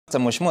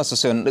Mheshimiwa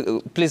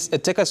Sossion, please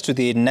take us to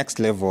the next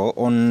level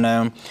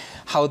on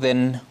how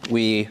then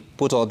we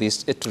put all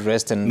this to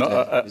rest. And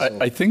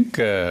I think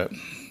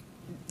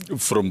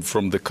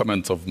from the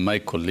comments of my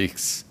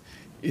colleagues,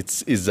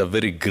 it's a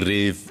very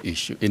grave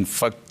issue. In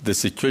fact, the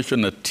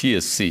situation at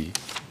TSC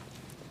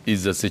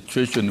is a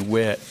situation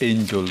where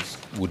angels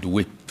would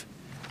weep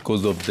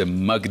because of the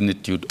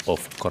magnitude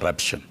of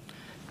corruption.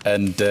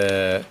 And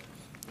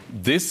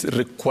this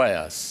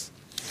requires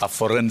a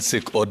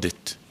forensic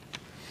audit.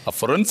 A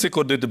forensic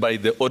audit by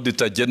the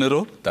Auditor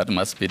General, that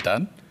must be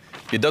done.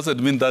 It doesn't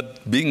mean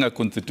that being a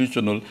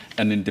constitutional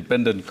and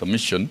independent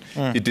commission,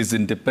 it is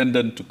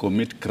independent to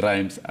commit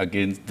crimes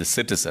against the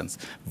citizens,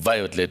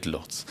 violate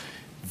laws.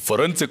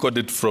 Forensic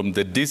audit from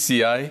the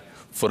DCI,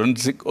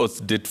 forensic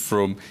audit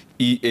from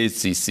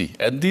EACC.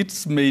 And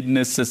this may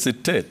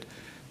necessitate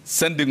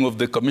sending of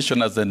the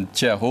commissioners and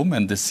chair home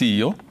and the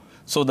CEO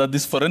so that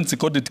this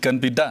forensic audit can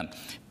be done.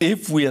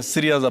 If we are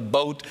serious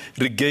about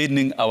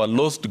regaining our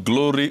lost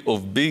glory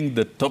of being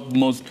the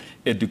topmost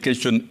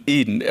education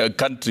in a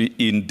country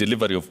in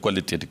delivery of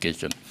quality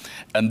education.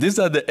 And these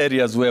are the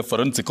areas where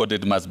forensic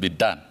audit must be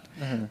done.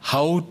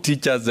 How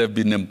teachers have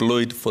been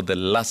employed for the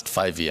last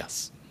 5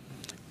 years.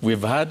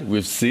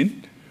 We've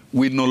seen,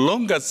 we no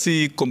longer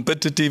see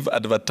competitive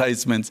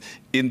advertisements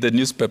in the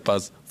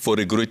newspapers for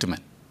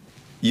recruitment.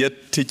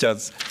 Yet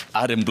teachers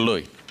are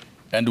employed.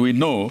 And we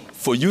know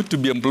for you to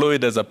be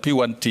employed as a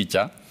P1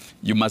 teacher,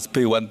 you must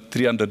pay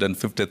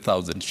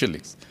 350,000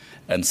 shillings.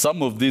 And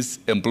some of these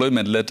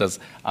employment letters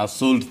are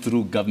sold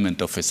through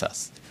government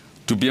officers.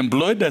 To be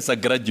employed as a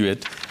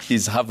graduate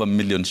is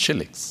 500,000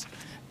 shillings.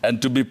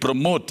 And to be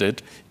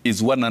promoted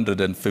is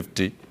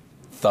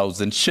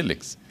 150,000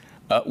 shillings.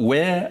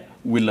 Where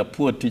will a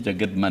poor teacher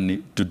get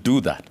money to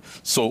do that?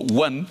 So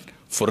one,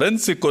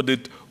 forensic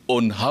audit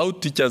on how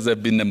teachers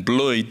have been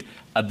employed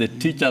at the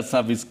Teacher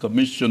Service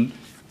Commission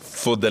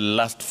for the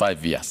last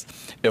 5 years.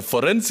 A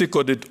forensic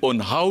audit on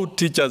how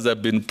teachers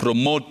have been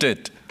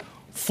promoted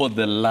for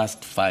the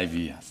last 5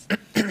 years.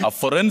 A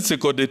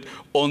forensic audit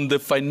on the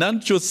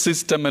financial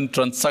system and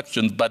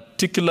transactions,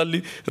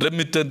 particularly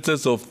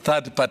remittances of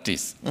third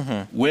parties,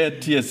 where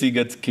TSC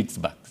gets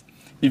kickbacks.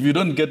 If you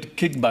don't get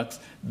kickbacks,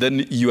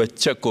 then your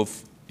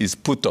check-off is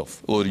put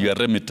off or your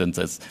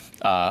remittances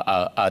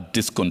are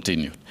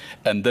discontinued.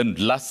 And then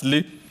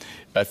lastly,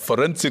 a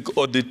forensic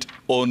audit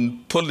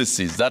on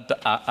policies that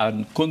are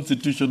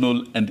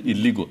unconstitutional and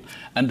illegal.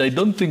 And I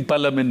don't think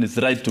Parliament is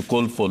right to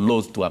call for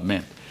laws to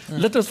amend.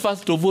 Let us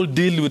first of all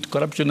deal with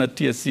corruption at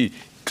TSC,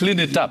 clean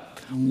it up.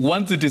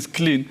 Once it is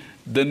clean,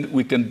 then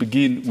we can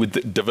begin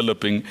with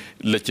developing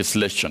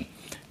legislation.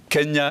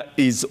 Kenya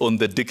is on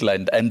the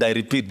decline, and I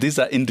repeat, these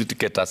are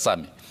indicators,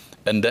 Sami.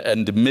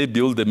 And maybe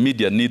all the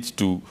media needs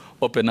to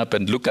open up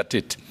and look at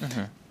it.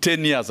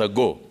 10 years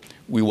ago,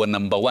 we were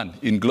 #1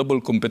 in global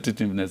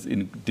competitiveness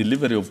in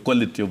delivery of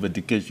quality of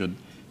education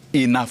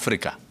in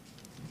Africa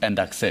and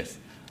access.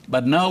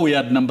 But now we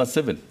are at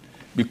 #7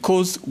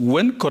 because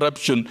when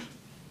corruption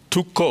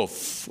took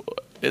off,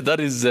 that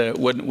is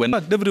when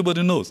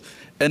everybody knows.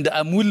 And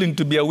I'm willing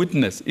to be a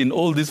witness in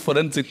all these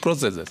forensic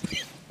processes.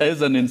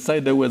 As an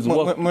insider who has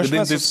worked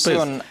within this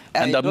space,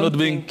 and I'm not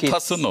being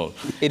personal.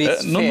 It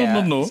is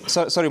fair. No.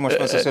 Sorry,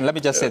 Mheshimiwa Sossion, let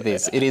me just say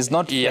this. It is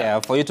not fair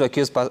for you to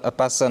accuse a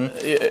person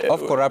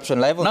of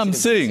corruption. Live on I'm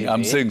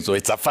saying so.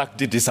 It's a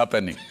fact. It is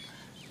happening.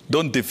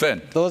 Don't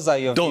defend. Those are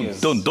your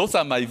views. Those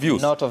are my views.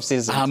 Not of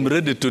citizens. I'm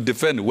ready to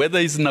defend, whether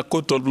it's in a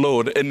court of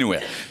law or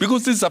anywhere.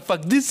 Because this is a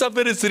fact. This is a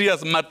very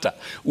serious matter.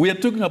 We are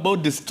talking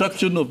about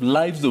destruction of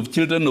lives of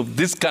children of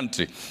this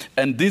country.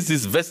 And this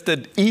is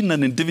vested in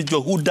an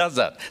individual who does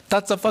that.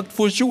 That's a fact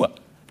for sure.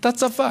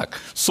 That's a fact.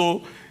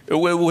 So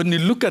when you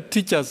look at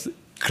teachers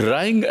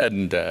crying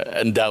and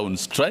are on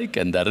strike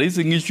and are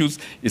raising issues,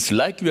 it's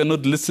like we are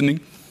not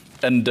listening.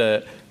 And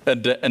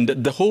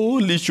the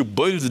whole issue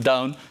boils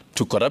down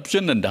to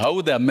corruption and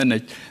how they are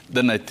managed,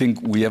 then I think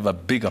we have a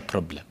bigger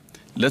problem.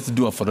 Let's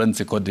do a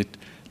forensic audit.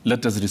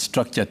 Let us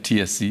restructure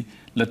TSC.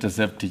 Let us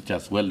have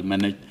teachers well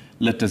managed.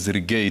 Let us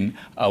regain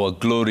our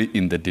glory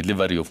in the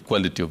delivery of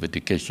quality of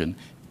education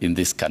in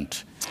this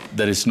country.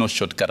 There is no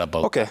shortcut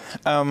about it. Okay.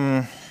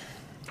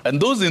 And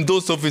those in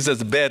those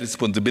offices bear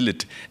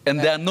responsibility.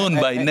 And they are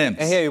known by names.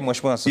 I hear you,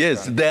 Mheshimiwa Sossion.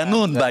 Yes, they are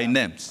known by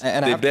names.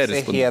 And they I have to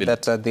say here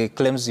that the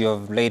claims you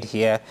have laid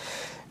here,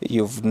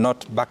 you've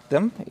not backed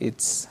them.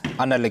 It's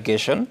an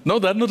allegation. No,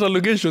 they're not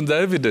allegations.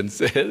 They're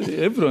evidence.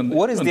 Everyone,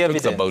 what is the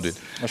evidence about it.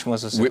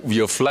 We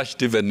have flashed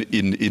even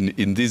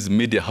in these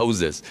media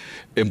houses,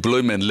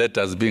 employment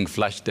letters being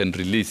flashed and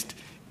released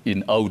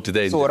out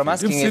there. So what I'm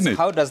asking is,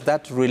 how does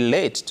that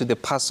relate to the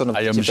person of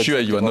the I am sure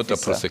you are not a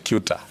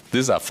prosecutor.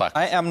 These are facts.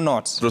 I am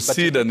not.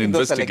 Proceed and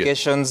investigate. Those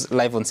allegations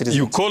live on Citizen.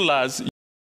 You call us.